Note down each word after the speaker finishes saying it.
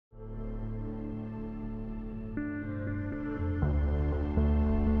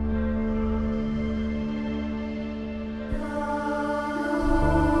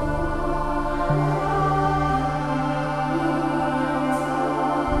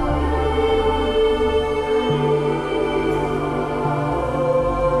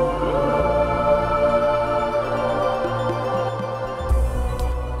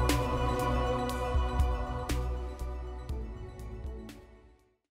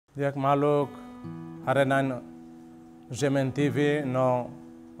Diak maluk harenan Gemen TV no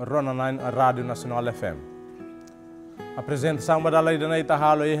Ronanan Rádio Nacional FM. Apresentação badala idana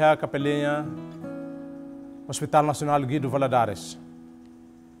itahalo iha capelinha Hospital Nacional Guido Valadares.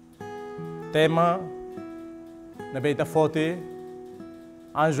 Tema na beita fote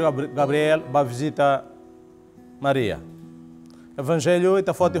Anjo Gabriel ba visita Maria. Evangelho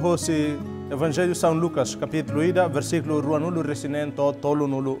ita fote hosi Evangelho São Lucas capítulo ida versículo ruanulu resinento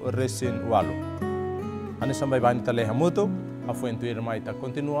tolunulu resin walu. Ani sambai bani taleha mutu afu intuir maita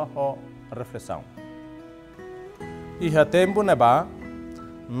continua a reflexão. Iha tempo neba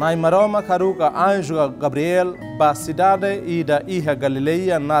nai maroma karuka Anjo Gabriel ba cidade ida iha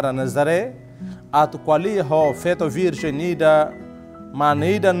Galileia nara Nazaré atu quali ho feto virgem ida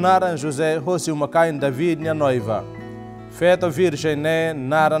manida nara José hosi umakain David nia noiva. Feto virgem ne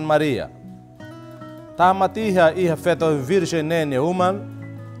naran Maria. Tamatiha iha feto virgem ne human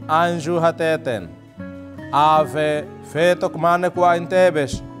anjo hateten. Ave feto kmane kwa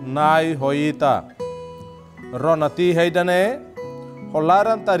intebes nai hoita. Ronatiha idane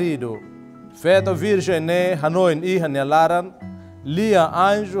holaran tarido. Feto virgem ne hanoin iha nialaran lia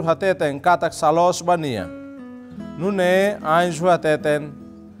anjo hateten katak salos bania. Nune anjo hateten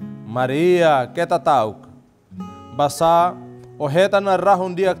Maria ketatauk. Basa o heta na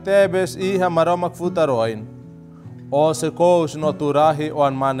rahun diak tebes iha maromak futaroin. O se kous no turahi o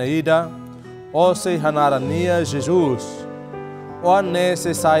an maneida. O se hanarania Jesus. O an ne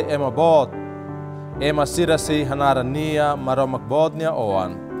se sai ema bot. Ema sira se hanarania maromak bodnia o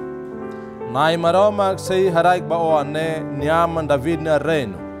an. Nai maromak se haraik ba o an ne niaman David na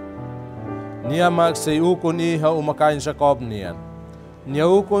reino. Niamak se ukun iha umakain Jacob nian. Nia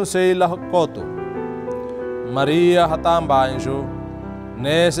ukun se lakotu. Maria hatamba anjo,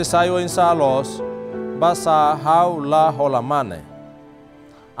 nesse saiu em salos, basa hau la holamane.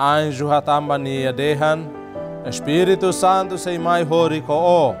 Anjo hatamba nia dehan, Espírito Santo sei mai horiko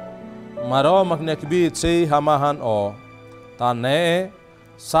o, maromak nekbit sei hamahan o, tane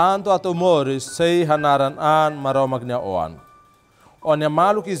Santo atumores sei hanaran an maromak nia oan. Onya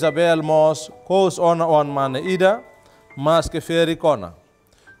maluk Isabel mos, kos ona oan mane ida, mas que fericona,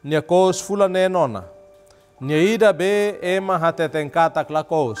 nia kos fulane nona. Nyeida be ema hateten katak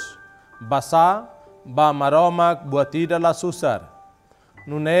lakos, basa ba maromak buatida la susar.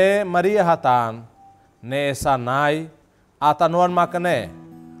 Nune Maria hatan, ne sanai, atanuan makane,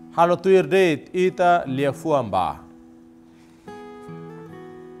 halo tuir deit ita lia fuamba.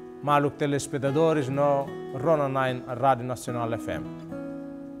 Maluk telespectadores no Ronanan Rádio Nacional FM.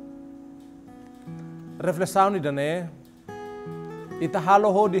 Reflexão idane, ita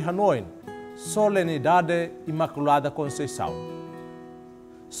halo ho di Hanoin. Solenidade Imaculada Conceição.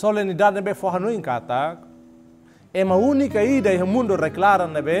 Solenidade nebe forra em kata. É uma única ida e o mundo reclara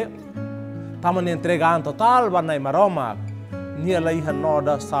nebe. Taman entregar total banai maroma. Nia laiha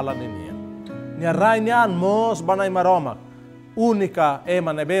noda sala nia. Nia rainyan mos banai maroma. Única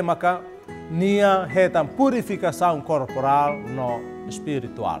ema nebe maka nia hetam purificação corporal no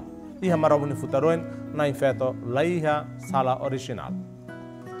espiritual. Iha maroma ni futaroin na infeto laiha sala original.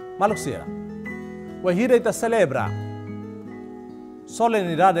 Maluxira. O Hiraita celebra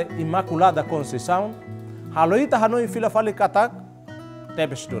Solenidade Imaculada Conceição, haloita hanoi fila fali katak,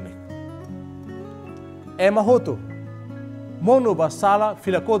 tebes dunik. Ema hotu, mono basala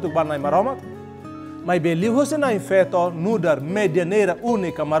fila kotuk banai maromak, mai beliho na infeto nudar medianeira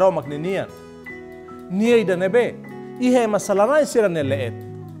única maromak ninian. Nia nebe, ihe masalanai sira neleet.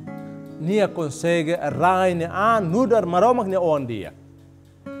 Nia consegue raine an nudar maromak ne on dia.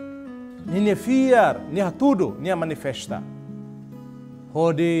 Nia fiar, nia tudo, nia manifesta.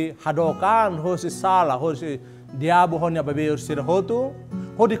 Hodi hadokan, hosi sala, hosi diabo honia bebe ursira hotu,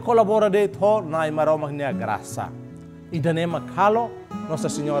 hodi colabora de ho na imaromak nia graça. Idanema kalo, Nossa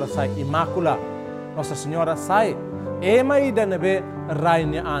Senhora sai imacula, Nossa Senhora sai, ema idanebe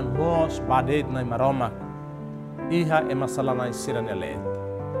raine an mos badet na imaromak. Iha ema salana sira nelet.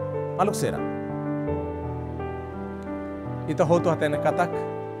 Maluk sira. Ita hotu hatene katak.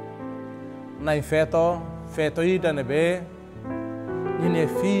 Na infeto, feto ida nebe, nine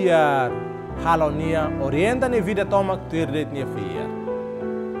fiar, halonia, orienta ne vida toma tuirdet ne fiar.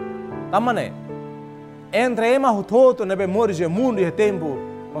 Tamane, entre ema hutoto nebe morige mundo e tempo,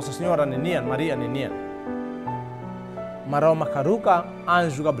 Nossa Senhora nenian, Maria nenian. Maroma karuka,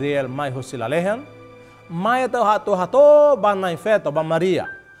 Anjo Gabriel mai hosila lehan, mai hato ban na infeto, ban Maria,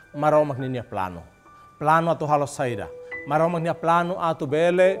 maroma nenia plano. Plano ato halo saída. Maromak nia plano atu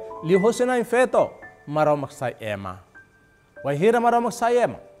bele li hosena infeto maromak sai ema. Wai hira maromak sai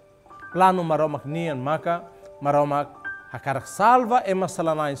ema. Plano maromak nian maka maromak Hakarak salva ema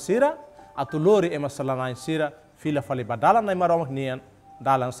salanain sira, atulori ema salanain sira, fila fali badalan na maromak nian,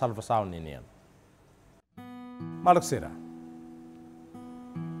 dalan salvação nian. Malak sira.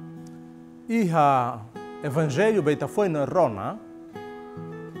 Iha evangelho beita foi na Rona,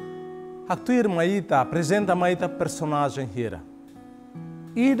 Haktuir maita, apresenta maita personagem hira.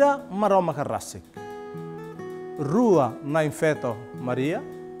 Ida maroma karasik. Rua na infeto Maria.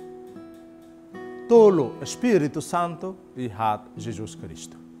 Tolo Espírito Santo e hat Jesus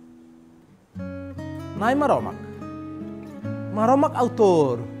Cristo. Nai maromak. Maromak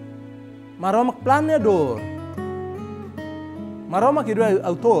autor. Maromak planeador. Maromak ido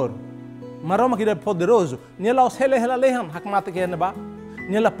autor. Maromak ido poderoso. Nela os hele lehan hakmata que ba.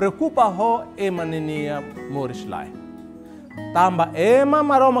 Nela preocupa ho ema nenia morislai. Tamba ema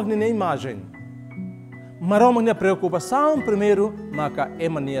maromak nenia imagem. Maromak nenia preocupação primeiro, maka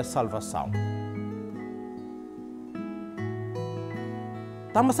ema nenia salvação.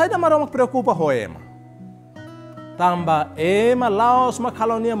 Tamba sai da maromak preocupa ho ema. Tamba ema laos mak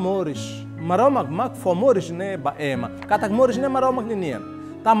halonia moris. Maromak mak fo moris ne ba ema. Katak moris ne maromak nenia.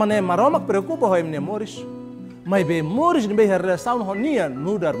 Tamba ne maromak preocupa ho ema ne moris. Mas be moris ne be relação ho nia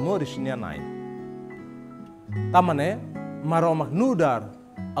nudar moris nia nai. Tamba ne maromak nudar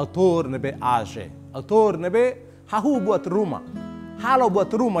autor ne be age. Autor ne be hahu buat rumah. Halo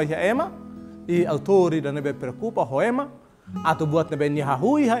buat rumah ya ema. I autori da ne be preocupa ho ema. Atau buat nebe ni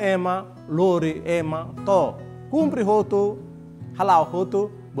hahui ha ema, lori ema, to. Cumpri hotu, halau hotu,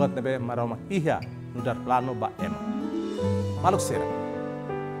 buat nebe maromak iha, nudar plano ba ema. Maluk sira.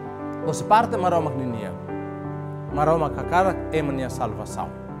 Você parte maromak ninia. Maromak hakarak ema nia salvação.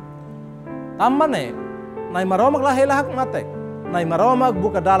 Tambane, nai maromak lah helahak matek. Nai maromak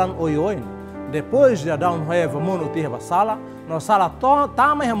buka dalan oi-oin. Depois de dar hoeva mundo tiha basala, no sala to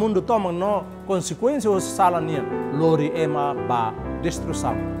tama ha mundo toma no consequência os sala nia lori ema ba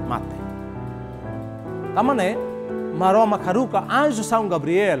destruição mate. Tamane maroma karuka anjo São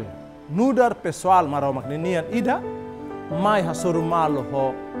Gabriel nudar pessoal maroma nian ida mai ha sorumalo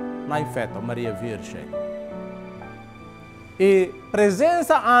ho na infeto Maria Virgem. E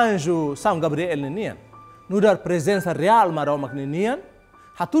presença anjo São Gabriel nian nudar presença real maroma nian.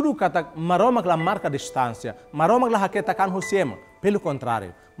 Hatudu kata maromak la marca distância, maromak la haketakan hosiema. Pelo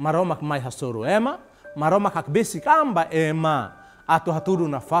contrário, maromak mai hasoro ema, maromak hakbesi kamba ema. Atu hatudu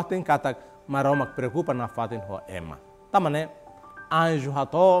na fatin kata maromak preocupa na fatin ho ema. Tamane anjo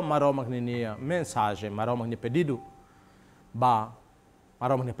hato maromak ninia mensagem, maromak ni pedido ba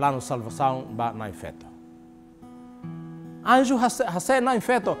maromak ni plano salvação ba na infeto. Anjo hase na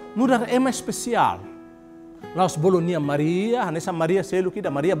infeto nudar ema especial. Nós bolonia Maria, nessa Maria selo que da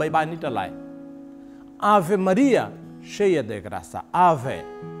Maria vai nita lá. Ave Maria, cheia de graça. Ave,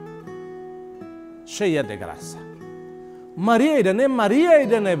 cheia de graça. Maria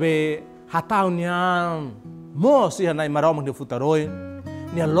ida be hatau nian. Mosi hanai maromak ni futaroi.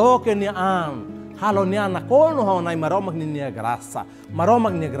 Nia loke ni an. Halo nian nakono ho nai maromak ni nia graça.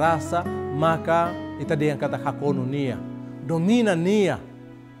 Maromak ni graça, maka ita dia kata hakono nia. Domina nia.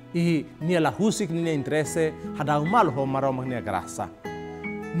 E nia la husik nia interesse hadau mal ho maromak nia graça.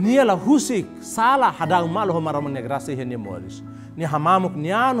 Nia la husik sala hadau mal ho maromak nia graça nia moris. Nia hamamuk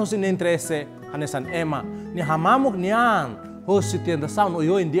nian ho sin interesse hanesan ema. Nia hamamuk nian ho si tienda saun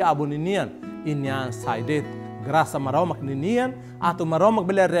oyo india aboninian. Inian saidet graça maromak ninian atau maromak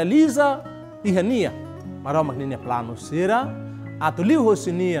bela realiza iha nia. Maromak nia plano sira atau liu ho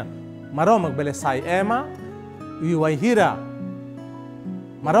sinia maromak bela sai ema iwai hira.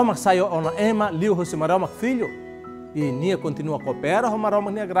 Maromak saio ona ema, liu hosi maromak filho. E nia continua coopera ho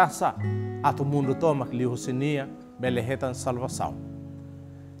maromak nia graça. Ato mundo tomak liu hosi nia, belehetan salvação.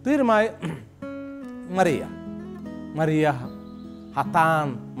 Tu irmai Maria. Maria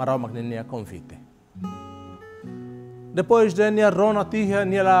hatan maromak nia convite. Depois de nia rona tiha,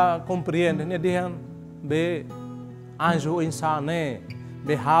 nia la compreende, nia dihan be anjo insane,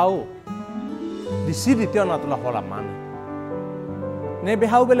 be hau. Decide teu natula rola mana. Ne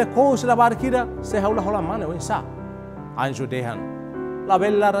behau bele kous la barkira se haula hola mane o insa anjo dehan la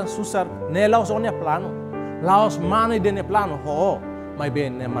bella ran susar ne laos onia plano laos mane de ne plano ho mai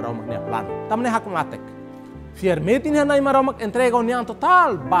ben ne maromak ne plano tamne hak matek fiermetin ha nai maromak entrega onia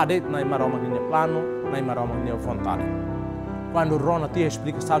total badet nai maromak ne plano nai maromak ne fontane quando rona ti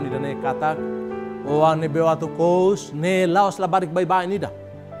explica sauni de ne kata o ane beato kous ne laos la barik bai bai nida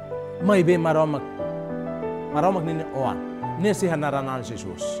mai ben maromak ne oan nesse hanaranan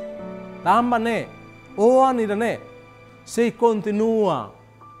Jesus. Tamba ne, oan ida ne, se continua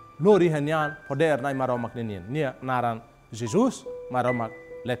lori hanyan poder nai maromak ninin. Nia naran Jesus, maromak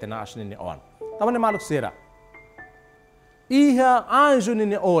letena asnini oan. Tamba ne maluk sira. Iha anjo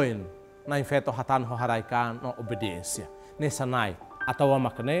nini oin. Na infeto hatan ho haraikan no obediência. Nessa nai atau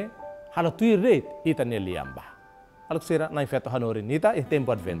makne halo tuiret ita ne liamba. Halo sira na infeto hanorin ita e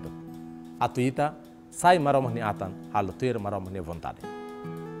tempo advento. Atu ita sai maromah ni atan halo tuir maromah ni vontade.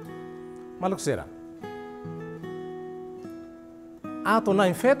 Maluk sira. Ato na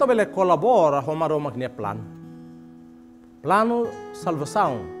infeto bele colabora com maromah ni plano. Plano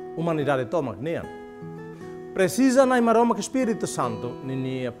salvação humanidade toma nian. Precisa na maromah Espírito Santo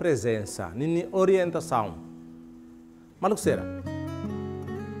nini presença, nini orientação. Maluk sira.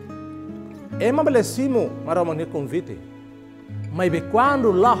 Emabelecimo maromah ni convite. Mas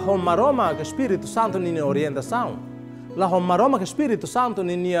quando lá o maromah Espírito Santo nini orientação, lá o maromah Espírito Santo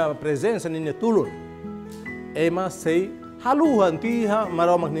nini presença, nini tulun. Ema sei haluhan tiha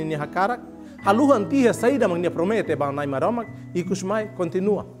maromah nini hakarak, haluhan tiha saída magnia promete bang nai maromah, ikusmai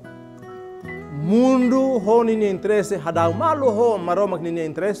continua. Mundo ho nini interesse, hadau malu ho maromah nini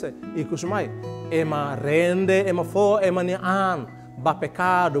interesse, ikusmai. Ema rende, ema fo, ema ni an, ba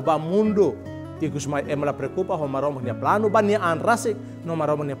pecado, ba mundo. Ikusmai ema la preocupa ho maromah ni plano, ba ni an rasik, no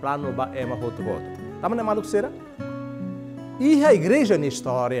maromah ni plano, ba ema hotu. Tama ne maluk sera? Iha igreja ni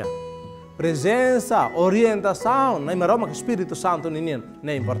história. Presença, orientação, na maromah Espírito Santo nini,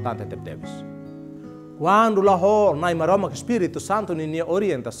 ne importante tebes. Quando lá ho na maromah Espírito Santo nini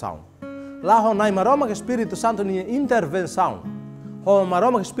orientação. Lá ho na maromah Espírito Santo nini intervenção. Ho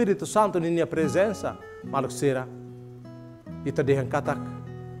maromah Espírito Santo nini presença, maluk sera. Ita dehan katak.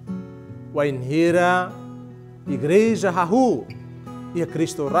 Wainhira igreja hahu. Ia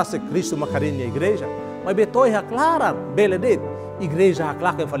Cristo rasa Cristo makarinha igreja. Mas betoi haklara beledet. Igreja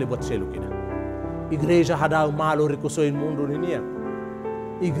haklar que fale bot selo kina. Igreja hadau malo recurso em mundo ninia.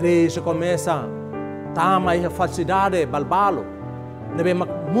 Igreja começa tama e falsidade balbalo. Nebe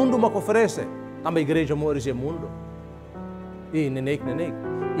mundo mak oferece. Tama igreja morre e mundo. E nenek.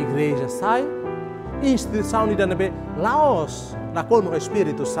 Igreja sai. Instituição ni nebe laos na como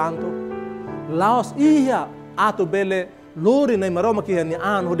Espírito Santo. Laos ia ato bele lori na maromah que ni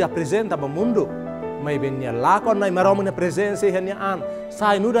an ho dia apresenta ba mundo. Mas benya lakon na maromah na presença e ni an.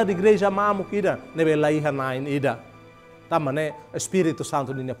 Sai nuda de igreja mamu kida nebe laiha nain ida. Tamane Espírito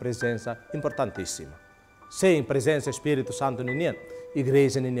Santo ni presença importantíssima. Sem presença Espírito Santo ni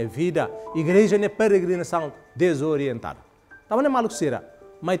igreja ni vida, igreja ni peregrinação desorientada. Tamane maluk sira,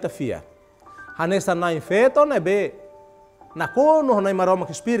 mai tafia. Hanesa na infeto nebe na kono na maromah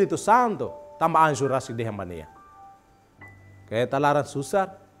Espírito Santo, tamba anjo rasik de mania. Kaya talaran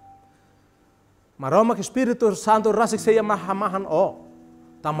susar. Maromah Espírito Santo rasik saya mahamahan o.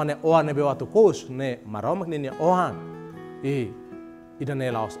 Tamane oan nebe watu kos ne maromah ni oan. E ida ne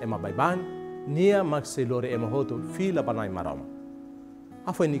laos ema baiban, nia maxilore ema hoto fila panai maromah.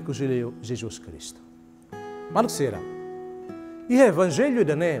 Afoi ni kusileo Jesus Cristo. Maluk sera. E evangelho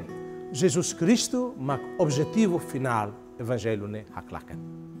da ne Jesus Cristo mak objetivo final evangelho ne haklaken.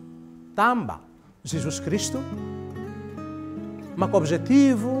 Tamba Jesus Cristo mak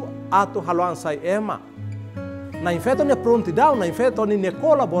objetivo ato haluan sai ema. Na infeto ne prontidão, na infeto ne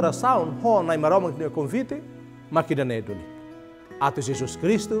colaboração, ho na maromah ne convite, makida ne duni. Ato Jesus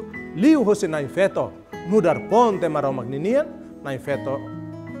Cristo liu hose na infeto mudar ponte maromah ninian, na infeto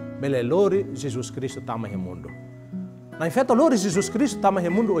belelori Jesus Cristo tama he mundo. Na infeto lori Jesus Cristo tama he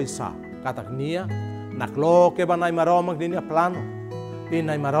mundo oisa. Katak nia, nakloke ba na maromah ninia plano. E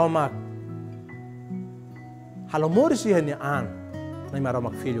na maromah halomori si hanya an. Na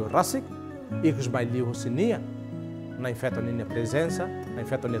maromah filho rasik, ikus bai liu hose nia. Na infeto ninia presença, na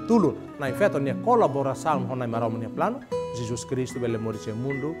infeto nia tulun, na infeto nia colaboração ho na maromah nia plano. Jesus Cristo bele mori si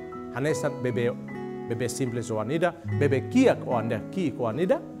mundo. Hanesa bebe simples o anida, bebe kiak o anda ki o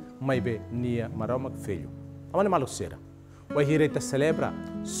anida, mai be nia maromah filho. Amane maluk sera. O Hireita celebra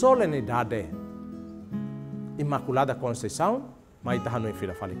solenidade Imaculada Conceição, mas está no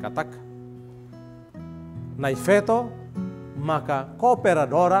filha fali katak. Na infeto, maka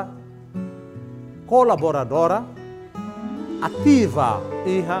colaboradora, ativa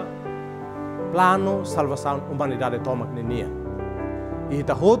iha plano salvação humanidade tomak ninia. E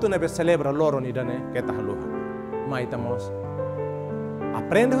ita hoto nebe celebra loro nidane keta haluha. Mas estamos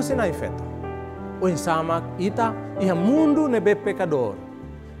aprende o na infeto. O insama ita iha mundo nebe pecador.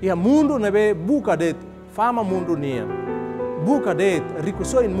 Iha mundo nebe buka det fama mundo nian. Buka det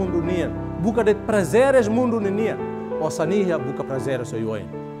ricuso in mundo nian. Buka det prazeres mundo nian. Osaniha buka prazeres oyoin.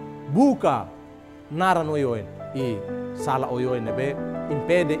 Buka nara no oyoin. E sala oyoin nebe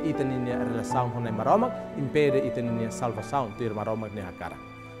impede ita ninia relação com a maromah, impede ita ninia salvação ter maromah ne hakara.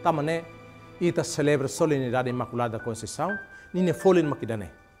 Tamane ita celebra solenidade Imaculada Conceição, ninia folin makidane.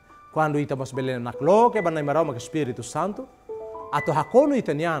 Quando ita mas belen naklo ke banai maromah Espírito Santo, Atu hakono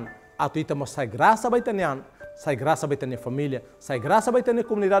itanian, atu ita mo sai graça baitanian, sai graça baitania família, sai graça baitania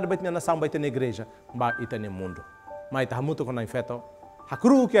comunidade baitania nação baitania igreja, ba itania mundo. Mas ita hamuto ko na infeto,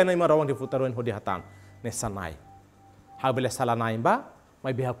 hakru que na imarawang de futaron hodi hatan, nessa nai. Habele salanai ba,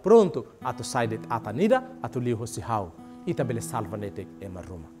 mas biha pronto atu sai det atanida, atu liu hosihau, ita bele salva netek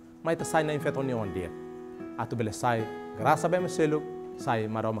emaruma. Mas ita sai na infeto ni on dia. Atu bele sai graça bem seluk, sai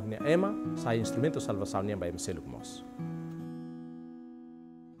marawang ni ema, sai instrumento salvação ni bem seluk mos.